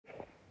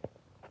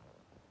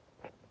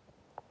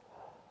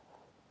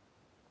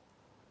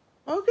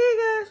Okay,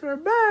 guys, we're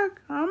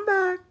back. I'm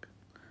back.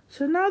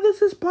 So now this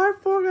is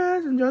part 4,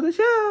 guys. Enjoy the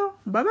show.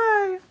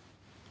 Bye-bye.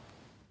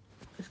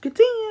 Let's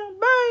continue.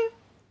 Bye.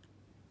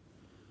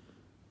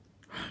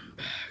 I'm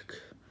back.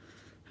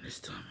 And this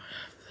time I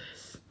have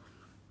this.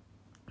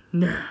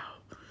 Now,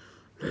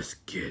 let's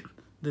get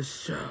the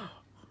show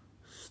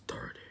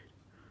started.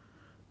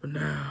 But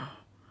now,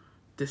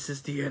 this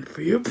is the end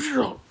for you.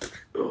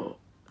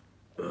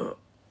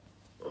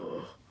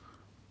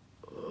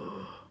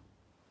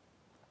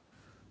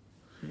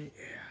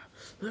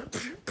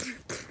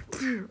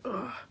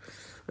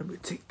 Let me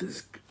take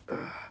this.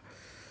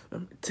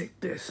 Let me take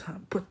this.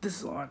 Put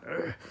this on.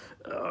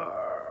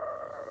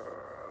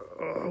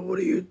 What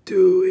are you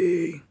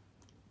doing?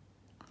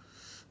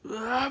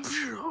 Wait.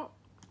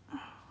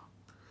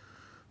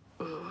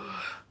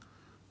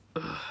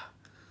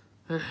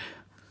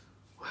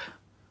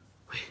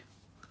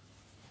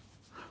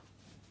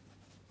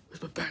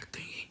 Where's my back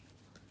thingy?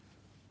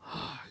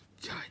 Oh,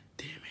 god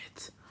damn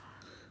it.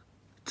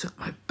 Took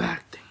my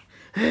back thingy.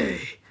 Hey,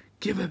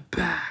 give it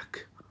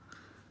back.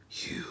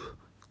 You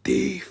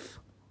thief.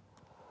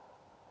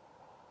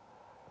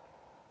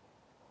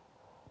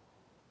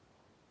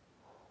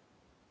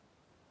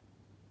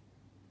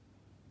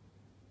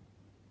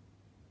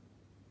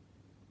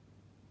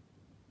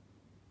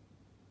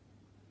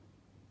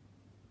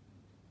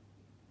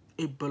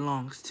 It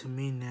belongs to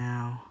me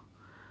now.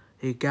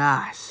 Hey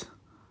guys,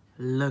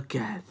 look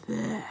at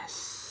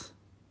this.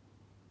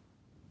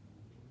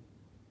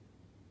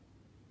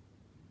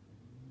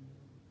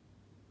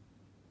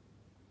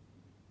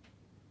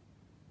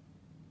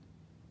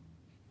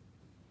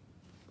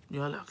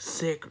 You look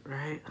sick,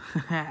 right?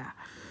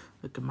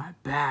 Look at my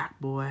back,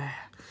 boy.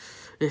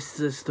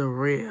 This is the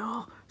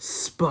real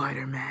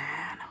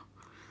Spider-Man.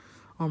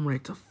 I'm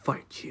ready to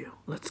fight you.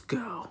 Let's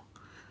go.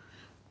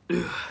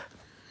 Ugh.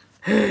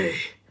 Hey,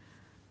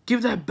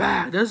 give that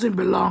back. That doesn't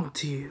belong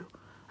to you.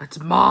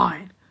 That's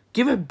mine.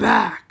 Give it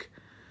back.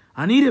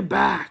 I need it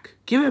back.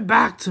 Give it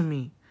back to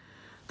me.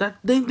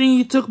 That thing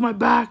you took my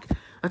back,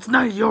 that's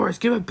not yours.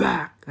 Give it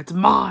back. That's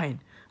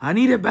mine. I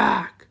need it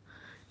back.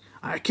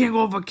 I can't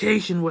go on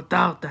vacation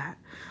without that.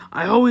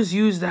 I always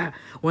use that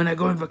when I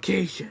go on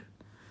vacation.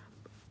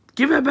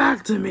 Give it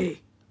back to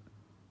me.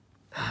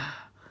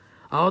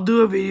 I'll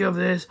do a video of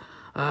this.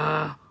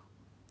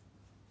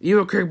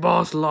 Evil Craig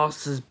Boss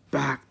lost his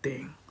back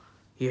thing.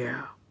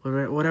 Yeah,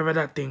 whatever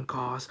that thing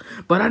costs.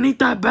 But I need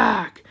that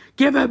back.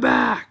 Give it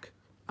back.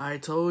 I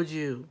told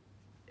you,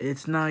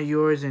 it's not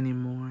yours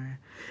anymore.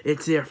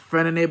 It's your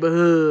friend of the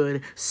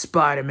neighborhood,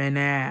 Spider-Man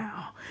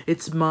now.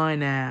 It's mine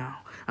now.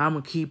 I'm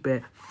gonna keep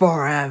it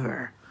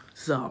forever.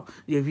 So,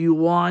 if you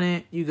want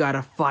it, you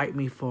gotta fight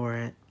me for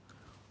it.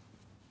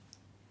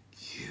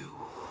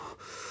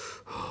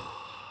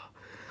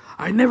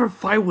 I never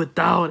fight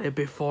without it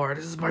before.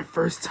 This is my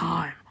first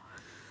time.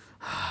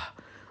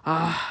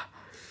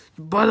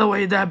 By the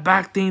way, that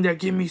back thing that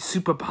gave me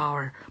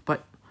superpower,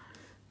 but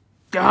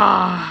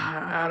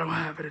I don't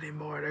have it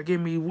anymore. That gave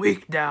me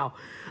weak now.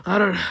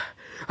 I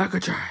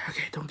could try.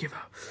 Okay, don't give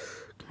up.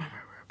 Come on,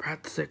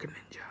 practice like a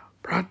ninja.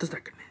 Practice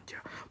like a ninja.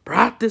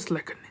 Practice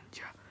like a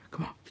ninja.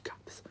 Come on, you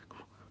got this. Come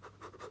on,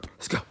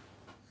 let's go.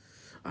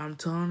 I'm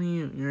telling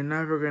you, you're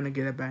never gonna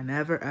get it back.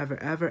 Never, ever,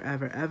 ever,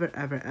 ever, ever,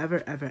 ever,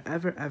 ever, ever,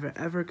 ever, ever,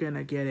 ever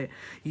gonna get it.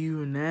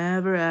 You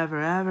never, ever,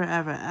 ever,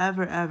 ever,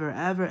 ever, ever,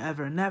 ever,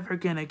 ever, never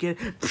gonna get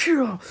it.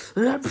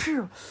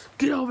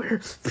 Get over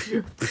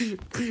here.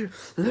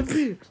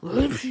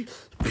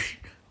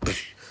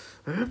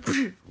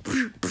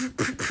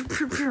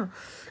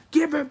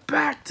 Give it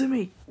back to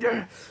me.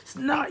 It's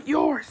not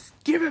yours.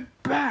 Give it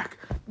back.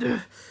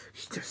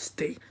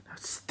 Just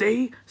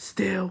stay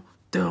still.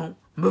 Don't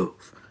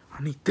move.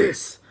 I need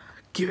this.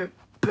 Give it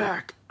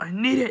back. I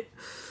need it.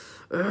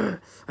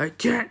 I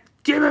can't.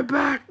 Give it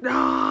back.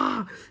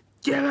 No.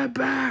 Give it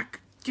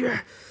back.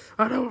 Yeah.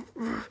 I don't.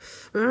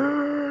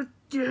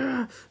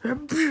 Yeah.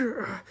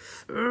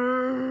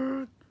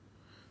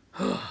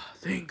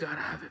 Thank God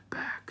I have it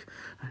back.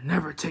 I'm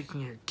never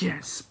taking it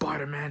again,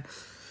 Spider-Man.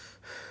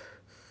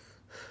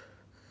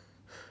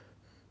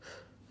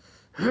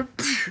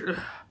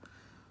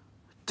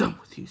 Done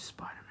with you,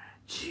 Spider-Man.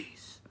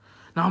 Jeez.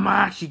 Now I'm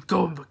actually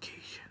going on vacation.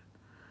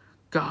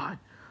 God,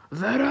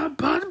 let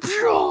up and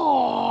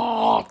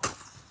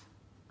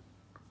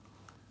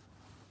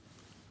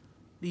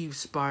leave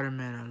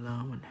Spider-Man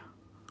alone.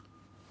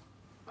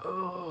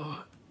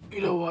 Oh,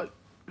 you know what?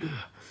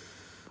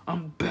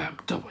 I'm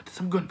back. Done with this.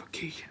 I'm going on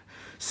vacation.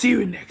 See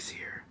you next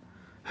year.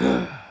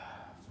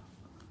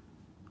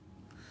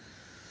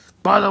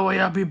 By the way,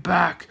 I'll be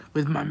back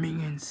with my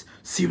minions.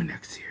 See you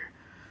next year.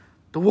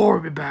 The war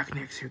will be back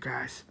next year,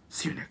 guys.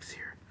 See you next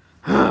year.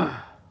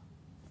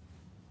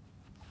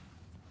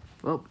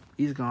 Well,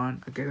 he's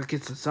gone. Okay, let's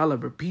get some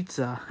celebrate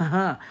pizza.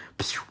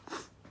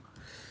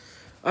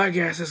 Alright,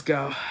 guys, let's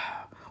go.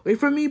 Wait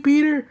for me,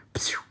 Peter.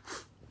 Wait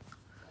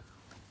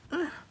for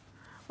me,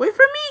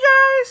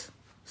 guys.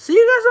 See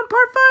you guys on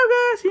part 5,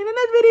 guys. See you in the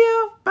next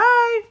video.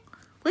 Bye.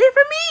 Wait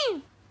for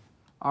me.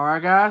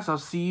 Alright, guys, I'll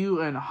see you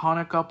in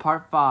Hanukkah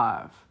part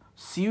 5.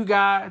 See you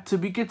guys, to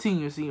be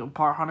continued, see you in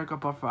part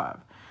Hanukkah part 5.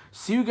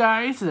 See you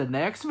guys in the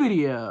next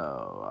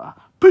video.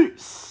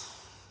 Peace.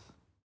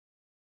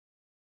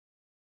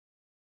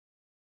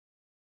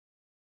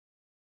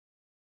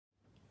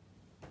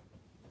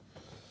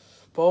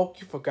 Folk,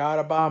 you forgot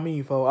about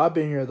me, folk. I've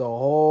been here the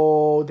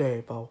whole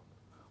day, folk.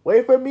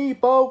 Wait for me,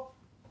 folk.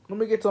 Let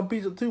me get some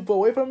pizza too,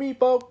 folk. Wait for me,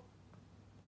 folk.